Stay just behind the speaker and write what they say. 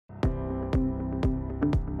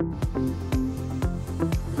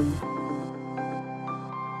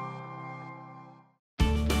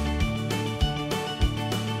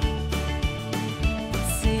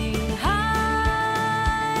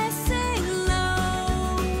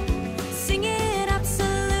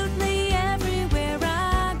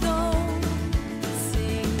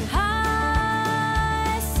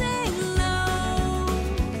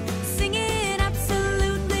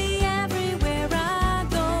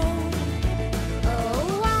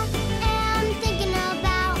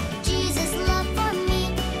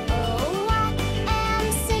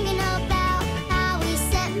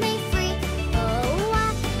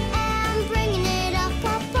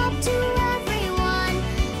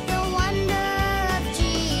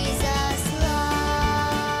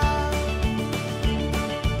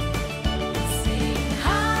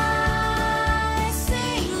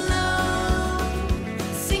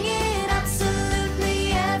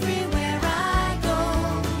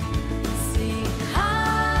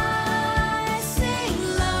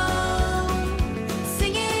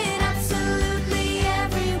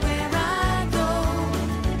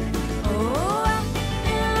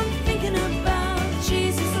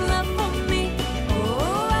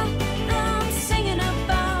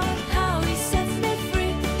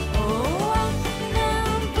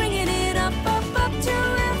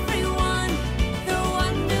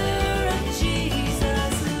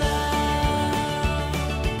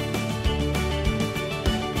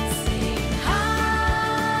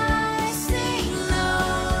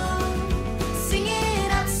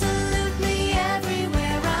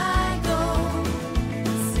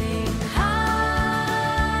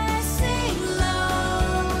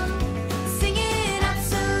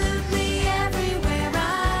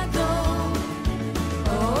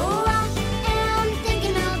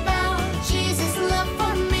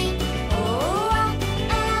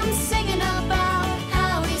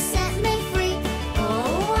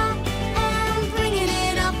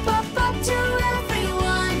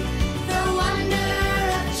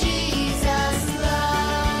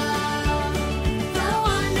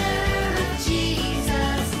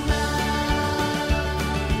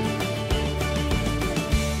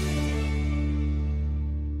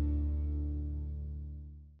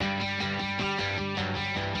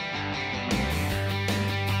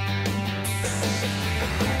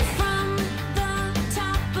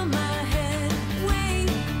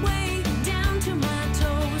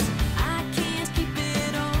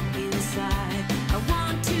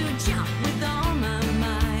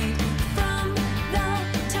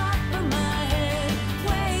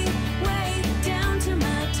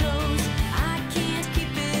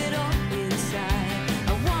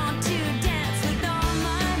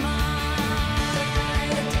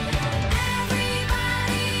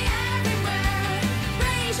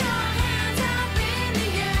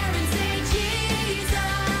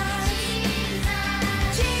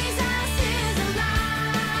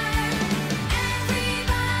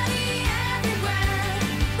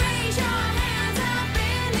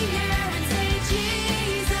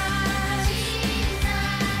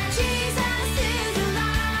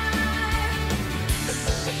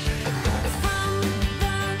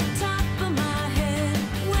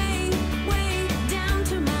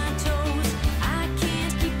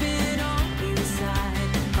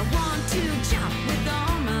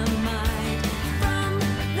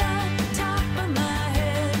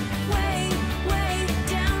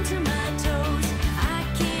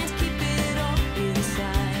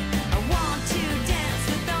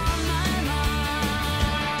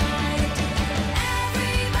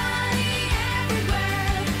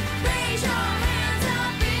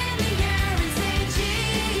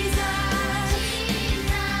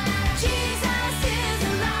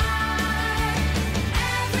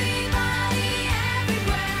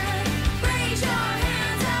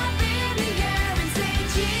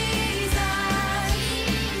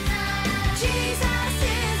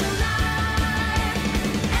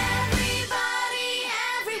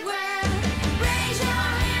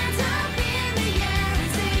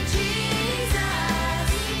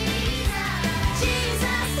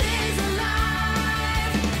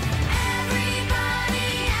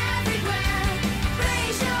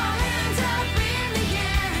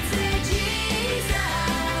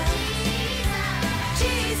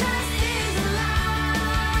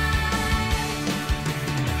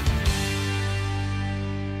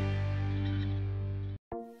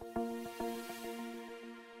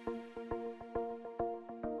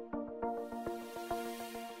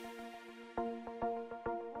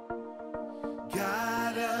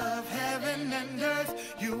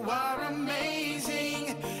You are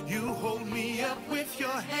amazing. You hold me up with your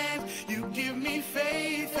hand. You give me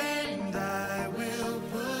faith, and I will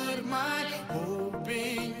put my hope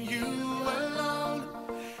in you alone,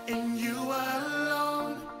 in you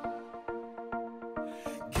alone.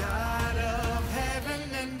 God of heaven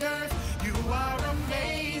and earth, you are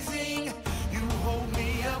amazing. You hold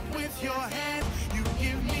me up with your hand. You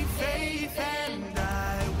give me faith, and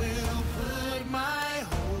I will put my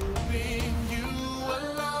hope in you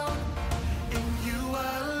alone, in you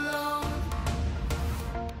alone.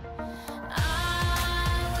 I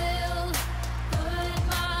will put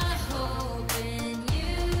my hope in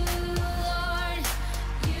you, Lord.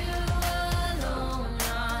 You alone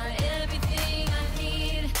are everything I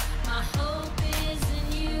need. My hope is in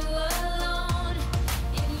you alone,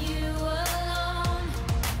 in you alone.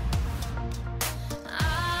 I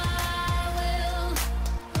will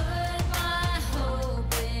put my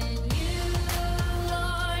hope in you,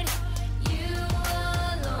 Lord. You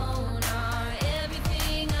alone are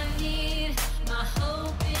everything I need. My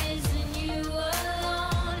hope is in you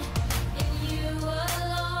alone, in you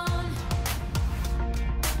alone.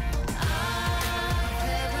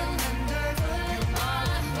 Heaven and earth, you are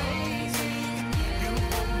amazing. You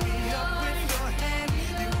hold me up with your hand.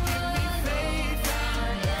 You give me faith,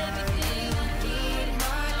 and I will put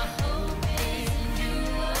my hope in you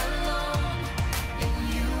alone, in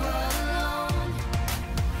you alone.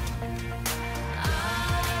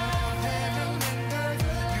 Heaven and earth,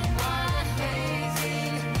 you are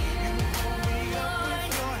amazing. You hold me up with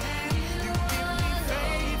your hand. You give me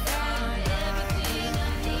faith, and I will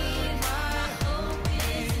put my hope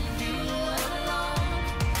in you alone,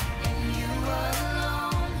 in you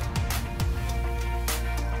alone.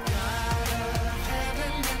 God of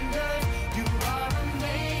heaven and earth, you are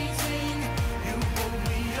amazing. You hold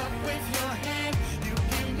me up with your hand. You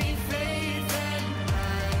give me faith, and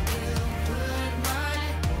I will put my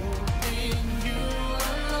hope in you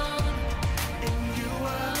alone, in you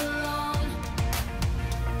alone.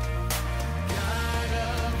 God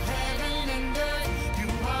of heaven and earth, you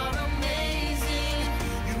are amazing.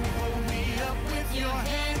 You hold me up with your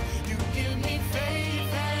hand. You give me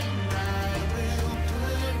faith, and I will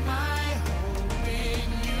put my hope in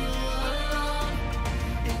you alone,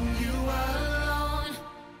 in you alone.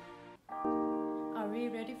 Are we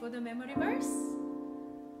ready for the memory verse?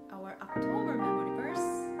 Our October memory verse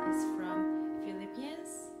is from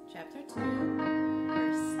Philippians chapter 2,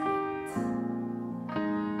 verse 8.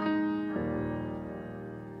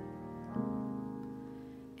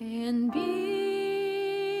 And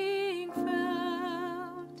being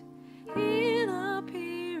found in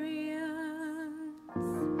appearance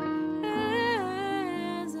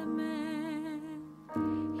as a man,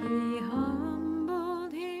 he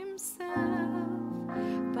humbled himself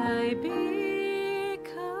by becoming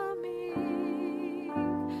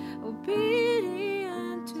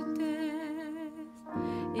obedient to death,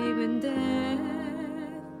 even death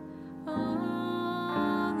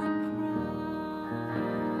on the cross.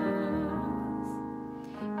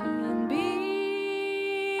 And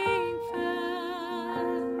being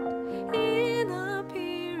found in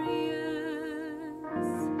appearance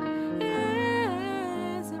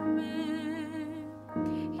as a man,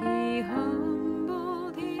 he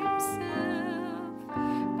humbled himself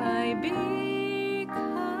by becoming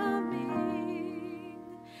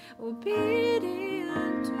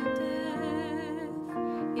obedient to death,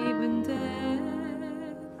 even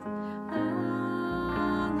death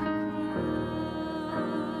on the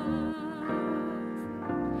cross.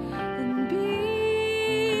 And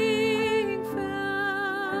being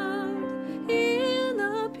found in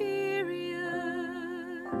appearance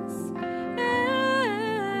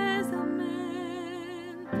as a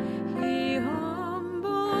man, he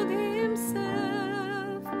humbled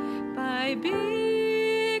himself by becoming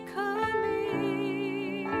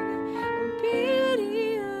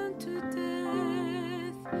obedient to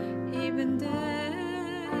death, even death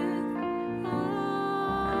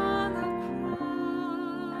on the cross,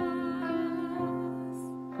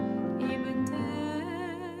 even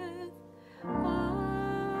death on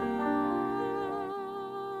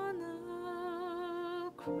the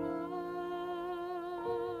cross.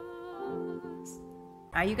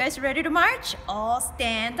 Are you guys ready to march? All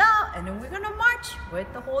stand up, and then we're gonna march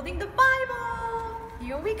with the holding the Bible.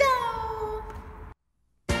 Here we go.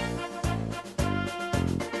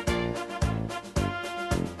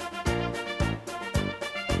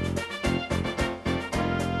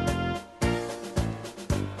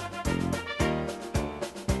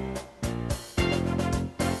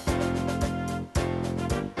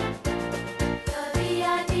 The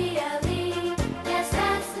B-I-B-L-E, yes,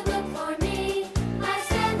 that's the book for me. I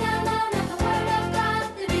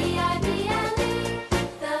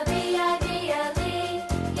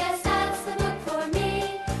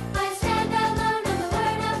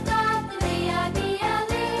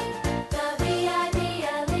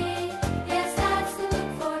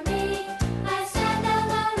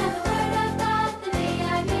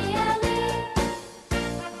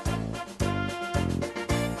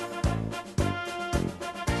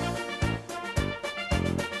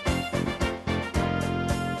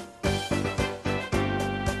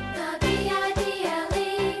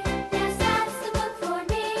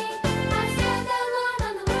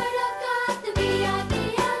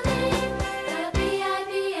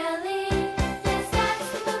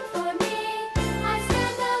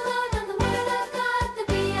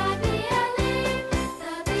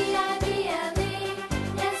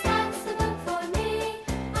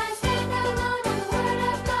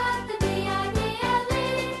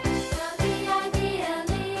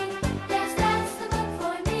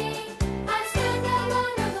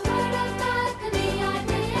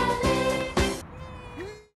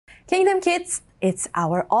Kingdom Kids, it's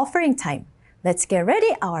our offering time. Let's get ready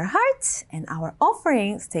our hearts and our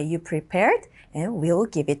offerings that you prepared, and we'll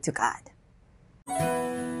give it to God.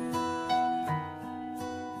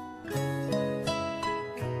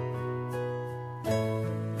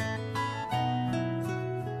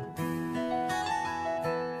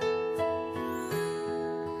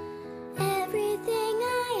 Everything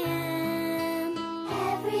I am,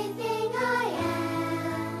 everything I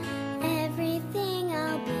am, everything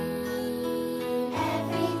I'll be,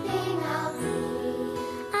 everything I'll be.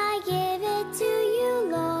 I give it to you,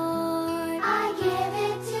 Lord. I give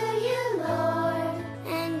it to you, Lord.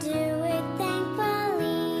 And do it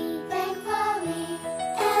thankfully, thankfully.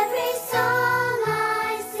 Every song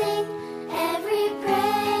I sing, every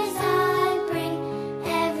praise I bring,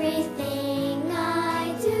 everything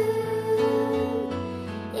I do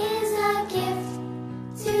is a gift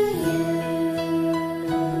to you.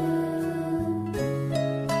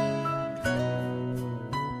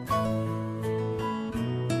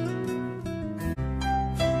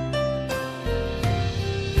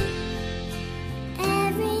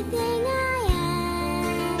 Everything I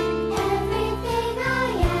am, everything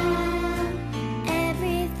I am,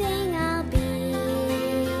 everything I'll be,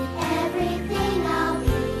 everything I'll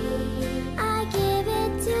be. I give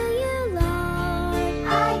it to you, Lord.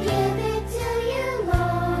 I give it to you,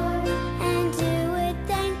 Lord. And do it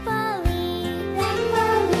thankfully,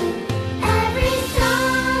 thankfully. Every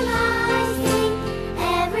song I sing,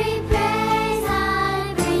 every praise I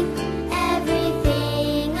bring,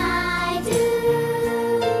 everything I do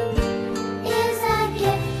is a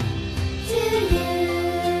gift to you.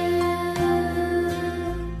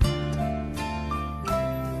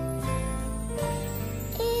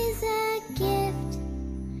 Is a gift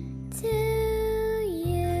to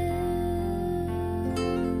you.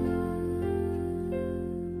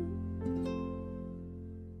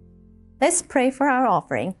 Let's pray for our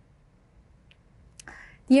offering.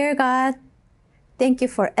 Dear God, thank you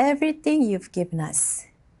for everything you've given us.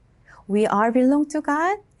 We are belong to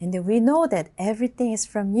God, and we know that everything is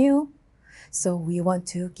from you. So we want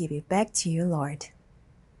to give it back to you, Lord.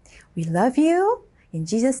 We love you. In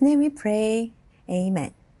Jesus' name we pray.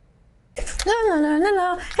 Amen. La, la, la, la,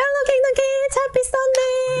 la. Hello, Kingdom Kids. Happy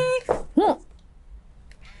Sunday.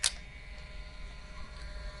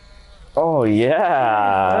 Oh,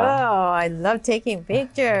 yeah. Oh, I love taking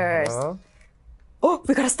pictures. Uh-huh. Oh,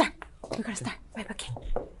 we gotta start. We gotta start. Bible King.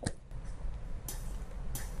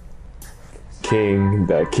 King,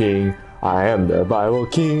 the king, I am the Bible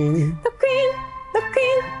king. The queen,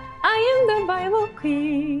 I am the Bible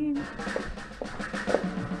queen.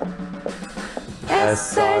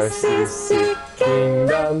 SRCC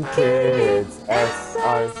Kingdom Kids.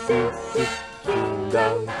 SRCC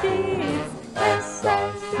Kingdom Kids.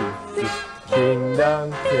 SRCC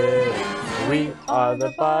Kingdom Kids. We are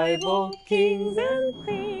the Bible kings and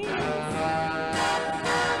queens.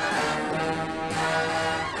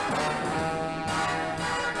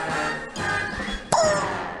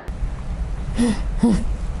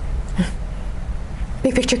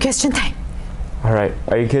 Big picture question time. All right,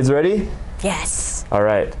 are you kids ready? Yes. All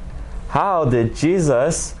right. How did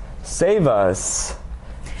Jesus save us?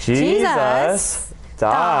 Jesus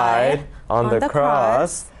died on the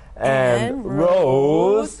cross and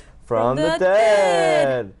rose from the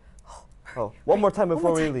dead. Oh, one more time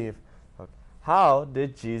before we leave. Okay. How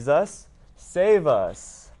did Jesus save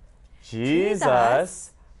us?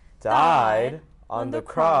 Jesus died on the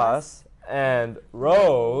cross and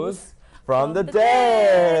rose from the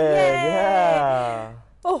dead. Yeah.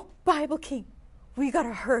 Oh, Bible King, we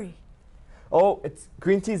gotta hurry. Oh, it's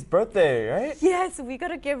Green Tea's birthday, right? Yes, we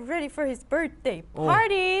gotta get ready for his birthday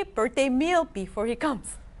party, birthday meal before he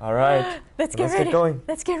comes. All right. Let's get ready. Get going.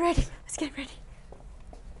 Let's get ready. Let's get ready.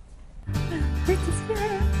 Birthday's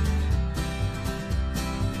here.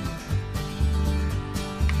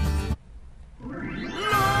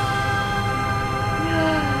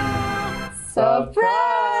 Surprise!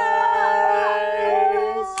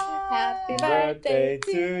 Happy birthday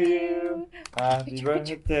to you. Happy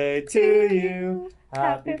birthday to you.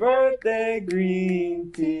 Happy birthday,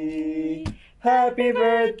 Green Tea. Happy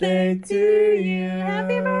birthday to you.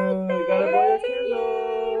 Happy birthday. We gotta blow the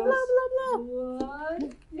candles. Blow, blow, blow.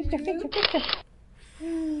 Picture.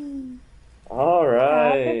 All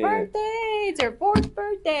right. Happy birthday! It's your 4th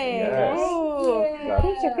birthday. Yes. Oh. Yeah.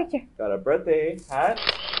 Picture. Got a birthday hat.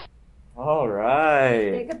 All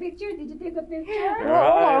right. Take a picture? Did you take a picture? All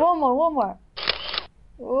right. One more.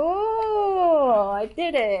 Oh, I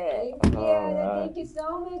did it. Thank you. Alright. Thank you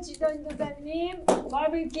so much, Don Dosa님,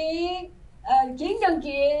 Barbie King, Kingdom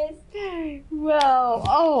kids. Well,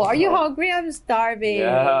 oh, are you hungry? I'm starving.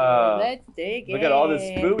 Yeah. Let's dig in. Look at all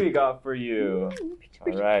this food we got for you.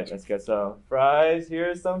 All right, let's get some fries.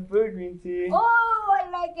 Here's some food, green tea. Oh, I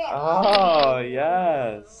like it. Oh,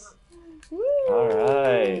 yes. All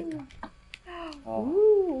right. Oh.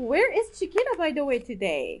 Ooh, where is Chiquita, by the way,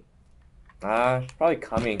 today? She's probably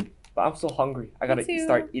coming. But I'm so hungry. I gotta too.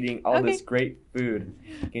 start eating all this Okay. great food.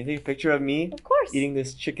 Can you take a picture of me Of course. eating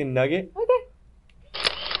this chicken nugget? Okay.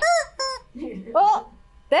 Well,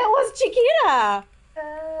 that was Chiquita.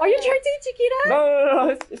 Are you trying to eat Chiquita?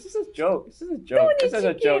 No. It's just a joke. It's just a joke. Don't It's eat just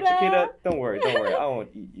a joke. Chiquita. Chiquita, don't worry. I won't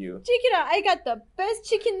eat you. Chiquita, I got the best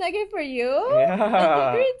chicken nugget for you. Yeah.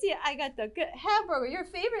 And Green tea, I got the good hamburger, your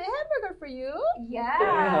favorite hamburger for you. Yeah.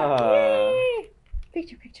 Yeah. Yay.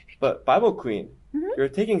 Picture. But Bible Queen, Mhm. you're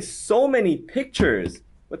taking so many pictures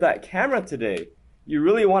with that camera today. You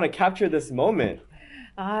really want to capture this moment.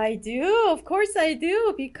 I do, of course I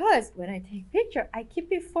do, because when I take picture, I keep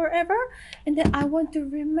it forever, and then I want to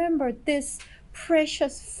remember this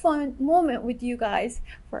precious fun moment with you guys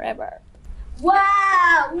forever.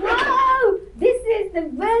 Wow! This is the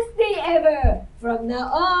best day ever. From now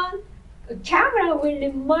on, a camera will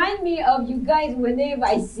remind me of you guys whenever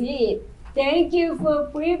I see it. Thank you for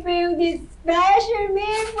preparing this special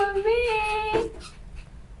meal for me.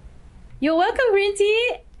 You're welcome, Green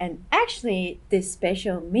Tea. And actually, this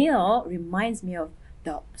special meal reminds me of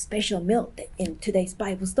the special meal in today's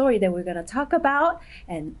Bible story that we're going to talk about.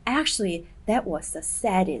 And actually, that was the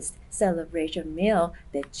saddest celebration meal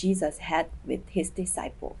that Jesus had with his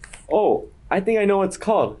disciples. Oh, I think I know what it's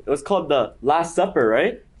called. It was called the Last Supper,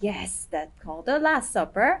 right? Yes, that's called the Last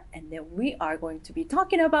Supper. And then we are going to be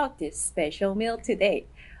talking about this special meal today.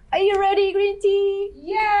 Are you ready, Green Tea?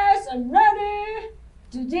 Yes, I'm ready.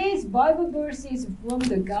 Today's Bible verse is from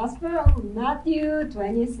the Gospel of Matthew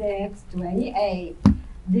 26:28.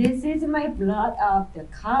 This is my blood of the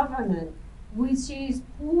covenant, which is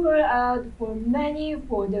poured out for many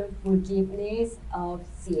for the forgiveness of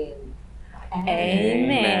sin.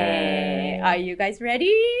 Amen. Are you guys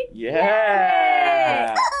ready?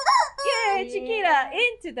 Yeah. Yay, Chiquita,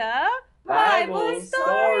 into the Bible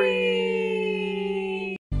story.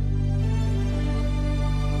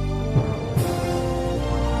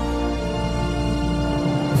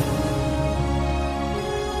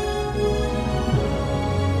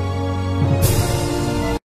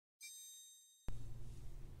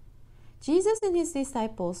 Jesus and his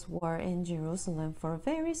disciples were in Jerusalem for a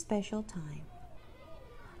very special time.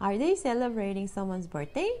 Are they celebrating someone's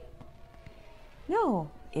birthday?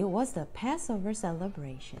 No, it was the Passover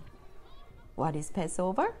celebration. What is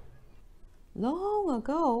Passover? Long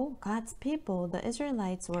ago, God's people, the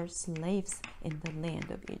Israelites, were slaves in the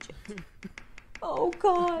land of Egypt. Oh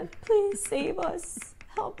God, please save us,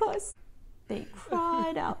 help us. They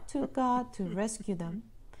cried out to God to rescue them,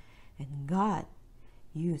 and God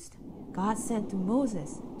sent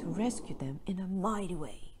Moses to rescue them in a mighty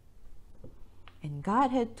way. And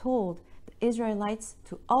God had told the Israelites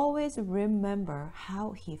to always remember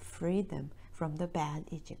how he freed them from the bad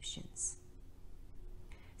Egyptians.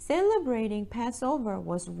 Celebrating Passover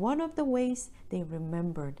was one of the ways they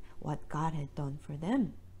remembered what God had done for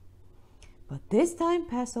them. But this time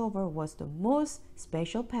Passover was the most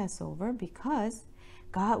special Passover because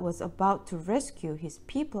God was about to rescue his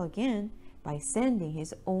people again by sending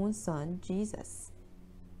his own son, Jesus.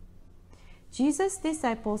 Jesus'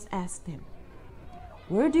 disciples asked him,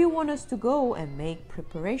 "Where do you want us to go and make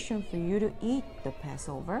preparation for you to eat the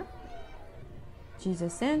Passover?"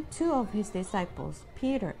 Jesus sent two of his disciples,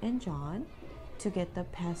 Peter and John, to get the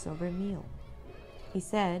Passover meal. He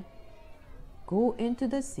said, "Go into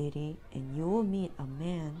the city and you will meet a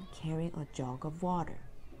man carrying a jug of water.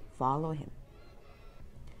 Follow him."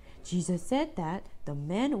 Jesus said that the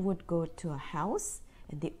man would go to a house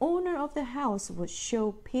and the owner of the house would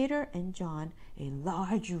show Peter and John a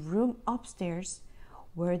large room upstairs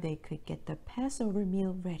where they could get the Passover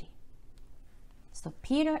meal ready. So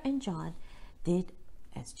Peter and John did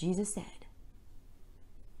as Jesus said.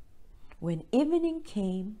 When evening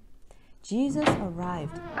came, Jesus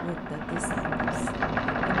arrived with the disciples,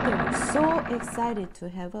 and they were so excited to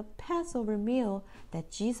have a Passover meal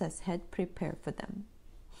that Jesus had prepared for them.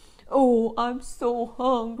 "Oh, I'm so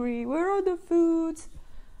hungry. Where are the foods?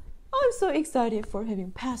 I'm so excited for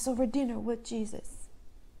having Passover dinner with Jesus."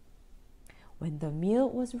 When the meal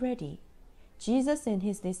was ready, Jesus and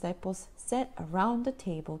his disciples sat around the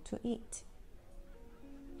table to eat.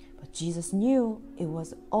 But Jesus knew it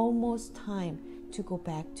was almost time to go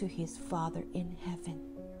back to his Father in heaven.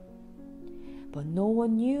 But no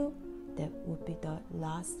one knew that would be the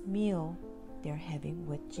last meal they're having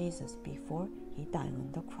with Jesus before he died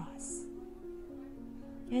on the cross.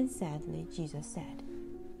 And sadly, Jesus said,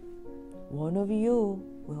 "One of you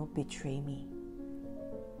will betray me."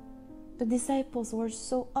 The disciples were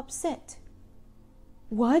so upset.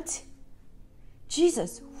 What?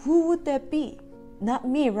 Jesus, who would that be? Not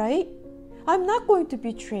me, right? I'm not going to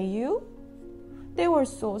betray you. They were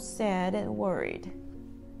so sad and worried,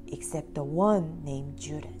 except the one named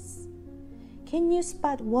Judas. Can you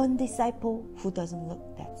spot one disciple who doesn't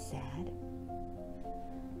look that sad?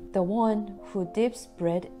 The one who dips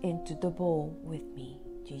bread into the bowl with me,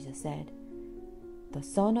 Jesus said. The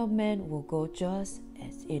Son of Man will go just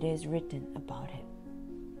as it is written about him.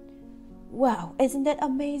 Wow, isn't that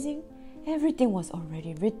amazing? Everything was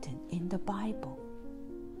already written in the Bible.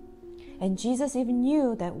 And Jesus even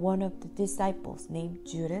knew that one of the disciples named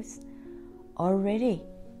Judas already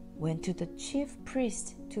went to the chief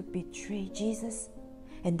priest to betray Jesus,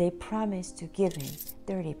 and they promised to give him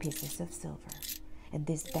 30 pieces of silver. And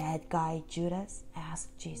this bad guy Judas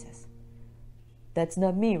asked Jesus, "That's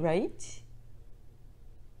not me, right?"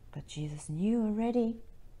 But Jesus knew already,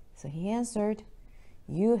 so he answered,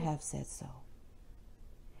 "You have said so."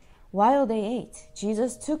 While they ate,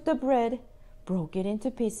 Jesus took the bread, broke it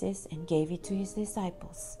into pieces, and gave it to his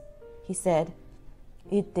disciples. He said,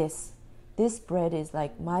 "Eat this. This bread is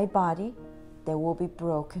like my body that will be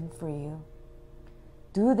broken for you.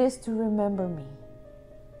 Do this to remember me."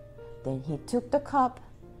 Then he took the cup,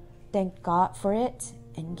 thanked God for it,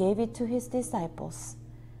 and gave it to his disciples.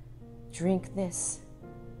 "Drink this.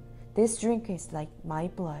 This drink is like my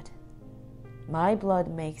blood. My blood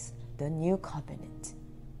makes the new covenant."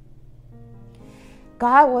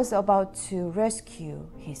 God was about to rescue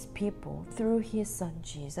his people through his son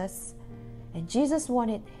Jesus, and Jesus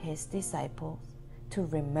wanted his disciples to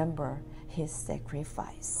remember his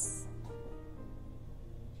sacrifice.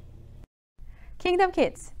 Kingdom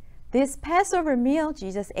Kids, this Passover meal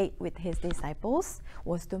Jesus ate with his disciples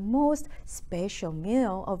was the most special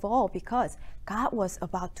meal of all because God was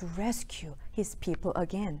about to rescue his people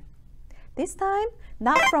again. This time,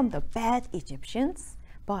 not from the bad Egyptians,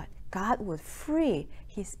 but God would free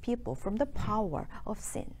his people from the power of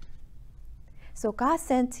sin. So God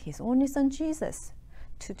sent his only son Jesus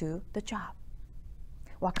to do the job.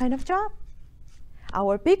 What kind of job?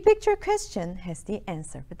 Our big picture question has the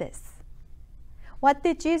answer for this. What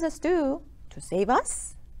did Jesus do to save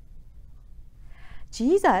us?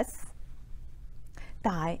 Jesus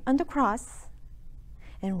died on the cross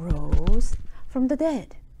and rose from the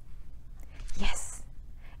dead. Yes,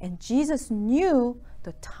 and Jesus knew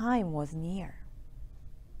the time was near.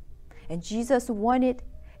 And Jesus wanted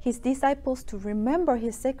his disciples to remember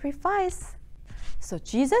his sacrifice. So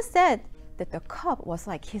Jesus said that the cup was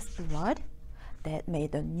like his blood that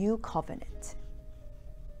made a new covenant.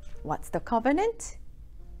 What's the covenant?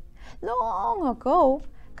 Long ago,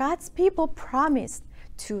 God's people promised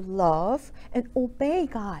to love and obey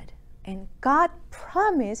God, and God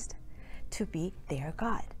promised to be their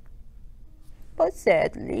God. But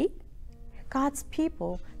sadly, God's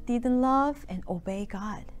people didn't love and obey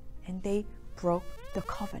God, and they broke the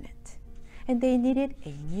covenant, and they needed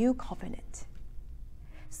a new covenant.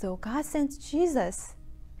 So God sent Jesus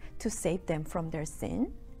to save them from their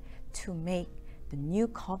sin, to make the new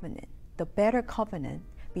covenant, the better covenant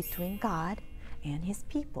between God and his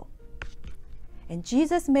people. And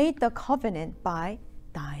Jesus made the covenant by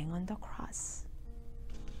dying on the cross.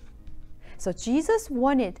 So Jesus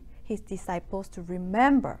wanted his disciples to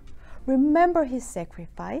remember his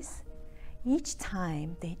sacrifice each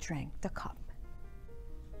time they drank the cup.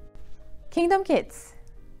 Kingdom Kids,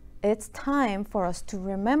 it's time for us to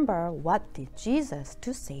remember what did Jesus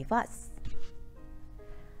to save us.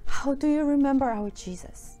 How do you remember our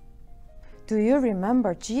Jesus? Do you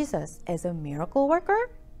remember Jesus as a miracle worker?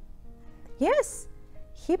 Yes,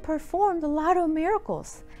 he performed a lot of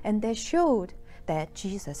miracles, and they showed that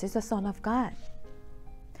Jesus is the Son of God.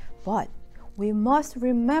 But we must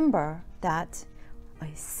remember that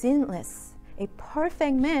a sinless, a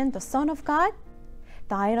perfect man, the Son of God,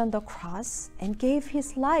 died on the cross and gave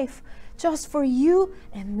his life just for you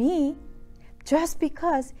and me, just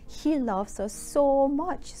because he loves us so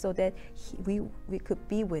much, so that we could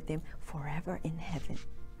be with him forever in heaven.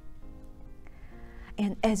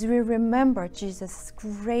 And as we remember Jesus'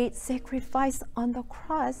 great sacrifice on the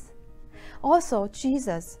cross, also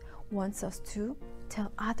Jesus wants us to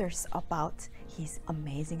tell others about his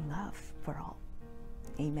amazing love for all.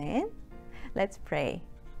 Amen. Let's pray.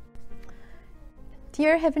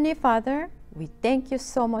 Dear Heavenly Father, we thank you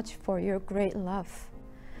so much for your great love.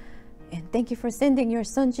 And thank you for sending your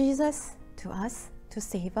son Jesus to us to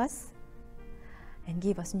save us and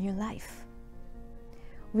give us new life.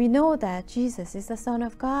 We know that Jesus is the Son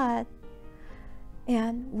of God,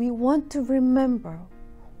 and we want to remember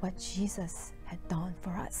what Jesus had done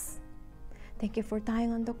for us. Thank you for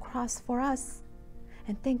dying on the cross for us,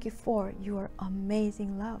 and thank you for your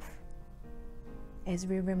amazing love. As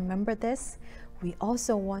we remember this, we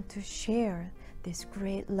also want to share this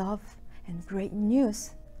great love and great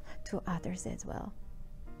news to others as well.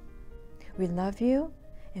 We love you,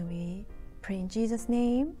 and we pray in Jesus'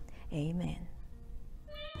 name. Amen.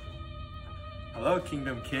 Hello,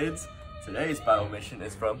 Kingdom kids. Today's Bible mission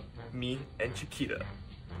is from me and Chiquita.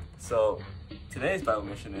 So, today's Bible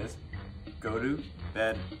mission is go to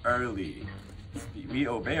bed early. We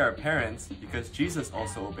obey our parents because Jesus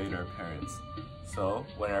also obeyed our parents. So,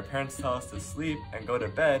 when our parents tell us to sleep and go to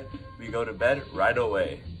bed, we go to bed right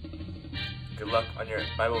away. Good luck on your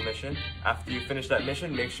Bible mission. After you finish that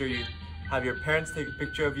mission, make sure you have your parents take a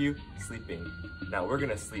picture of you sleeping. Now we're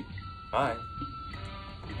gonna sleep. Bye.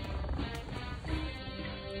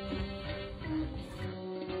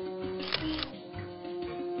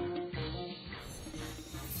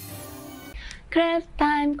 Crab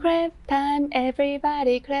time,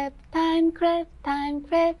 everybody crab time,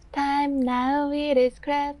 now it is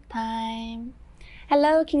crab time.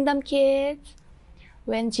 Hello, Kingdom kids.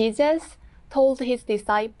 When Jesus told his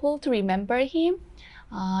disciples to remember him,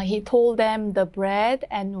 he told them the bread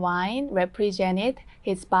and wine represented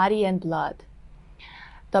his body and blood.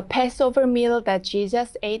 The Passover meal that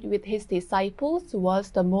Jesus ate with his disciples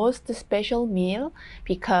was the most special meal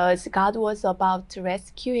because God was about to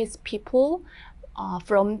rescue his people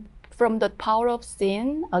from the power of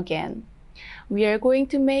sin again. We are going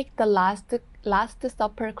to make the last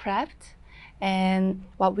supper craft, and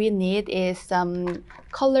what we need is some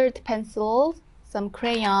colored pencils, some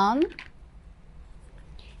crayon,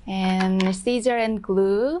 and scissor and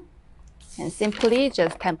glue, and simply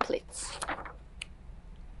just templates.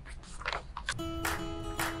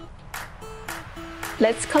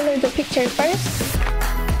 Let's color the picture first.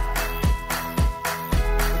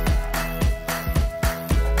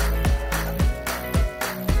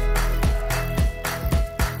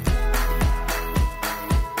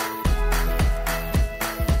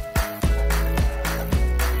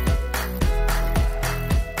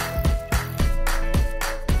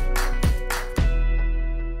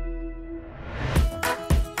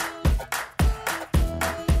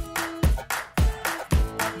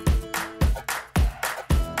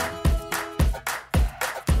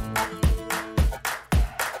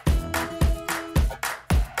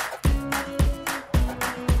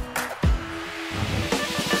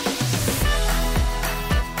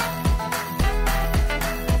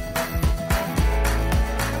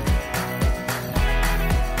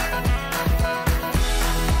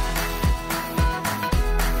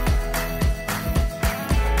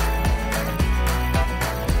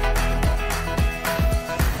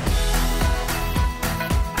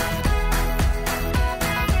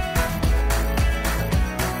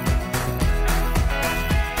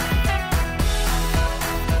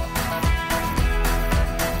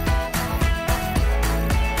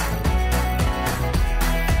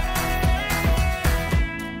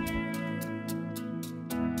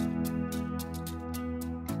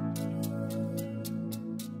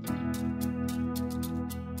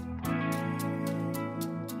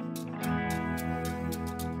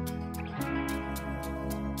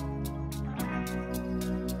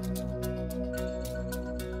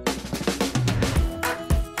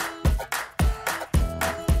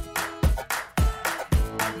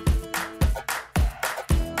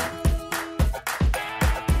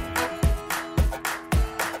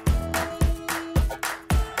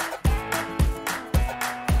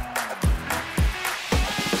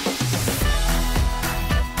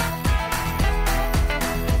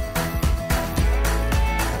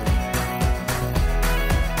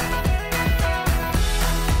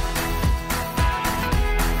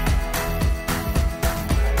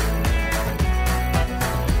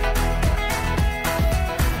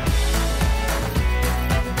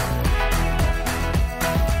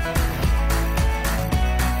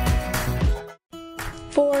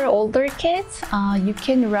 For older kids, you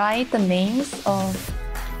can write the names of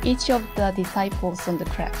each of the disciples on the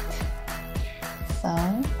craft.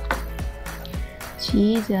 So,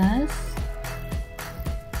 Jesus,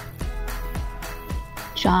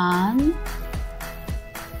 John,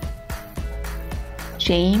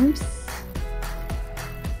 James,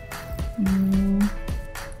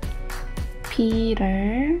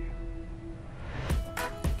 Peter,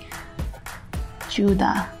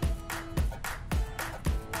 Judah,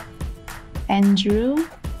 Andrew,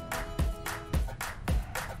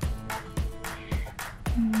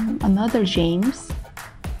 another James,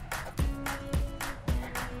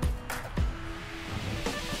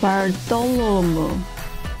 Bartholomew,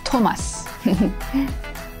 Thomas,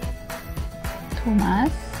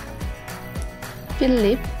 Thomas,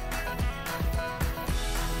 Philip,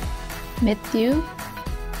 Matthew,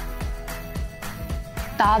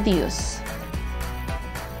 Thaddeus,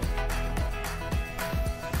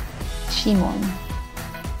 Shimon.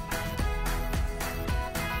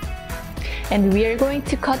 And we are going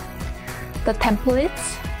to cut the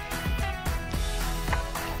templates.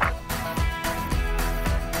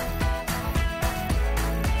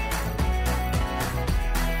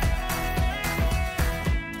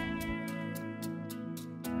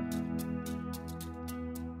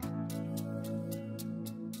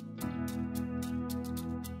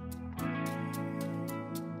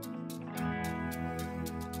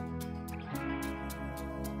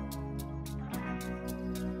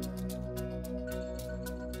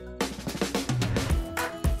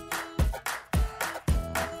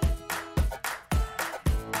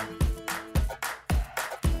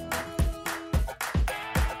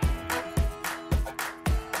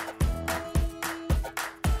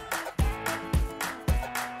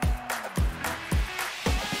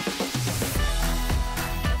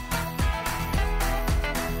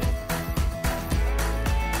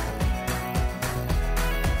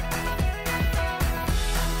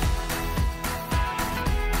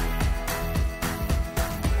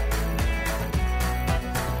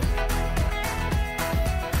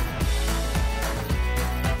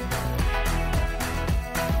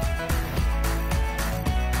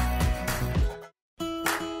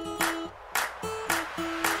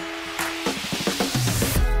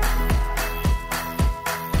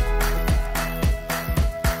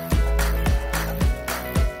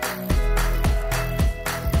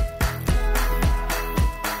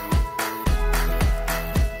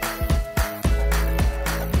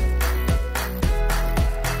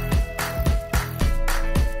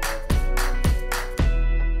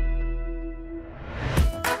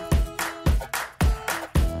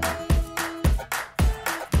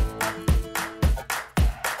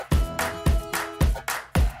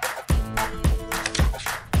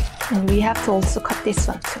 And we have to also cut this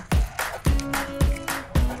one too.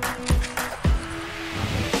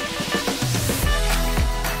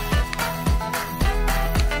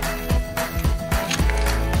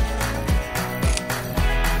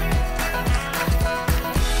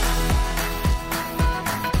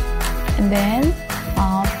 And then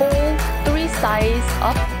fold 3 sides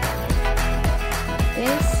up.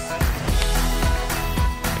 This.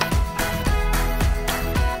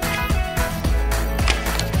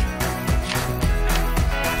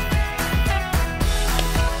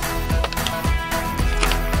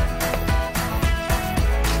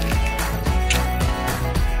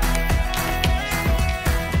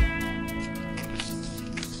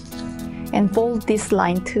 And fold this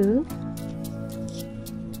line too.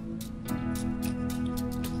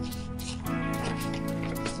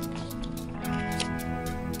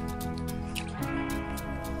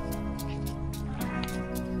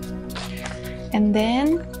 And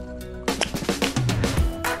then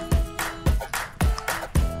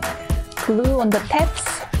glue on the tabs.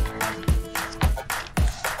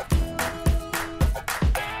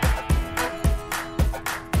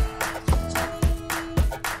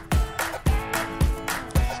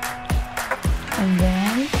 And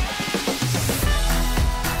then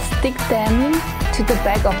stick them to the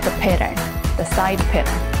back of the pattern, the side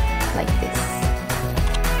pattern, like this.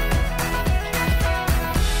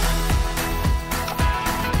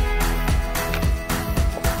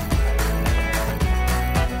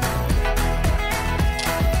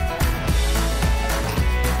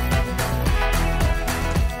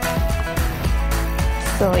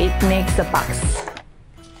 So it makes a box.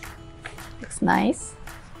 Looks nice.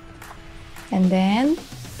 And then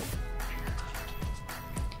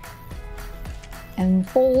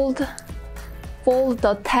fold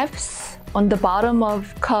the tabs on the bottom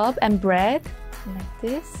of cup and bread like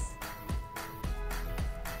this.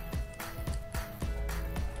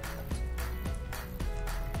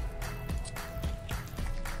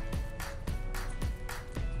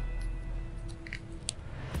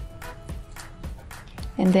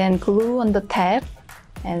 And then glue on the tab,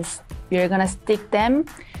 and we're gonna stick them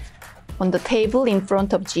on the table in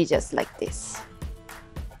front of Jesus like this.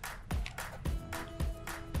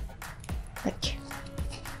 Okay.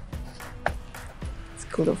 Let's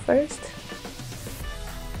glue first.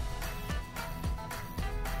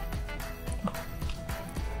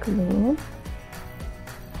 Glue.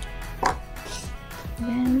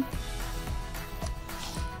 Then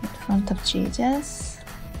in front of Jesus.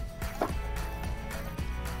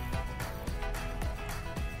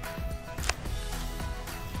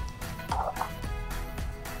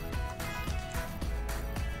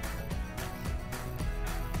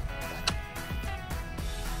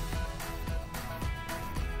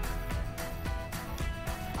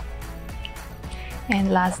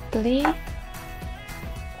 And lastly,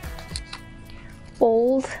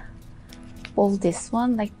 fold this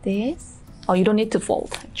one like this. Oh, you don't need to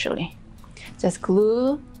fold actually. Just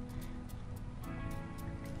glue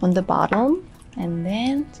on the bottom and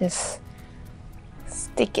then just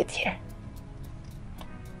stick it here.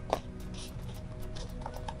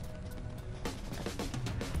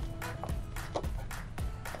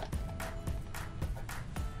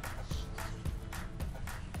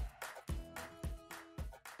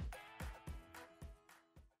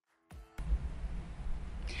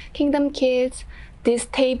 Kingdom Kids, this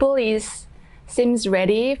table seems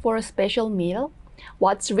ready for a special meal.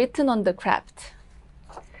 What's written on the craft?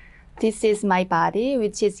 This is my body,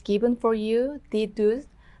 which is given for you.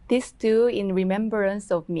 This do in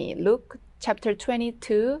remembrance of me. Luke chapter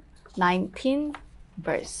 22, 19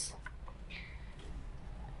 verse.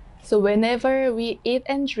 So whenever we eat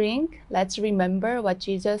and drink, let's remember what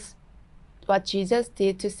Jesus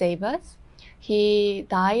did to save us. He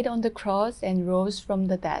died on the cross and rose from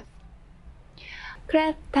the dead.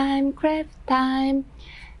 Craft time, craft time.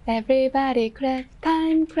 Everybody craft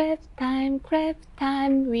time, craft time, craft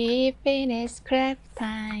time. We finish craft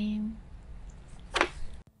time.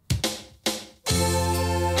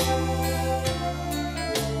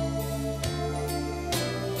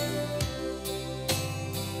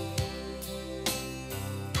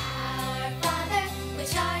 Our Father,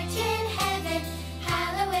 which art in heaven,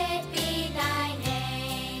 hallowed be thy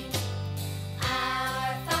name.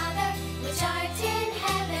 Our Father, which art in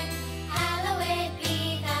heaven, hallowed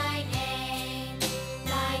be thy name.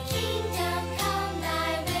 Thy kingdom come,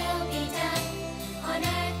 thy will be done, on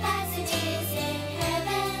earth as it is in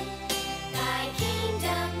heaven. Thy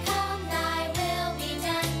kingdom come, thy will be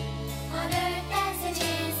done, on earth as it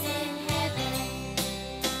is in heaven.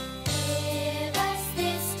 Give us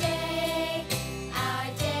this day our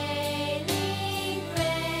daily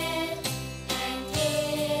bread, and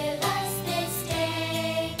give us this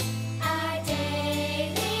day our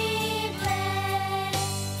daily bread.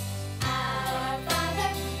 Our Father,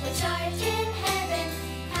 which art in heaven,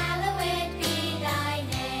 hallowed be thy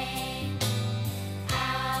name.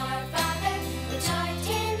 Our Father, which art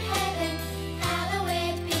in heaven,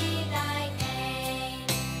 hallowed be thy name.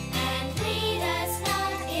 And lead us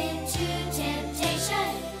not into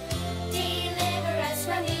temptation, deliver us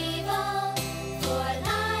from evil. For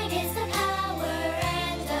thine is the power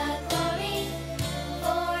and the glory,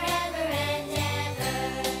 forever and ever.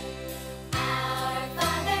 Our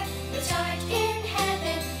Father, which art in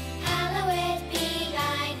heaven, hallowed be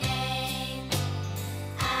thy name.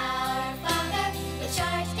 Our Father, which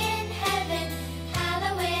art in heaven,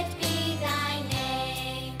 hallowed be thy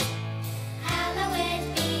name. Hallowed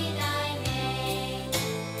be thy name.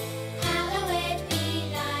 Hallowed be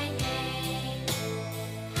thy name.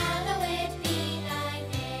 Hallowed be thy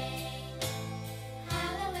name.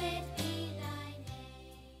 Hallowed be thy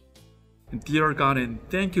name. Dear God, and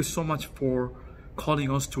thank you so much for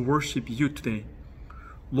calling us to worship you today.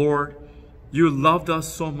 Lord, you loved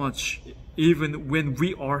us so much even when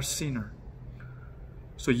we are sinners.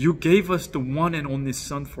 So you gave us the one and only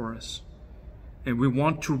Son for us. And we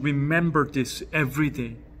want to remember this every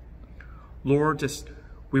day. Lord,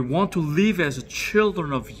 we want to live as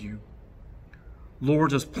children of you.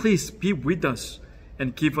 Lord, just please be with us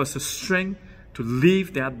and give us the strength to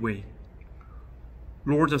live that way.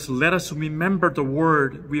 Lord, just let us remember the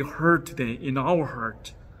word we heard today in our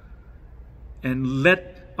heart. And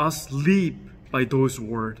let us live by those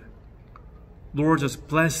words. Lord, just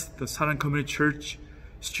bless the Saran Community Church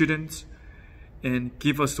students and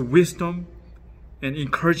give us the wisdom and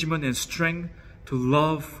encouragement and strength to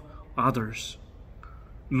love others.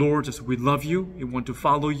 Lord, just we love you. We want to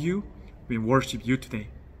follow you. We worship you today.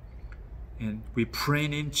 And we pray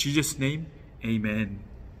in Jesus' name. Amen.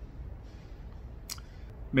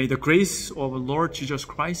 May the grace of our Lord Jesus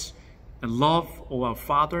Christ and love of our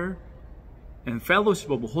Father and fellowship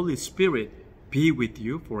of the Holy Spirit be with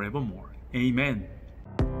you forevermore. Amen.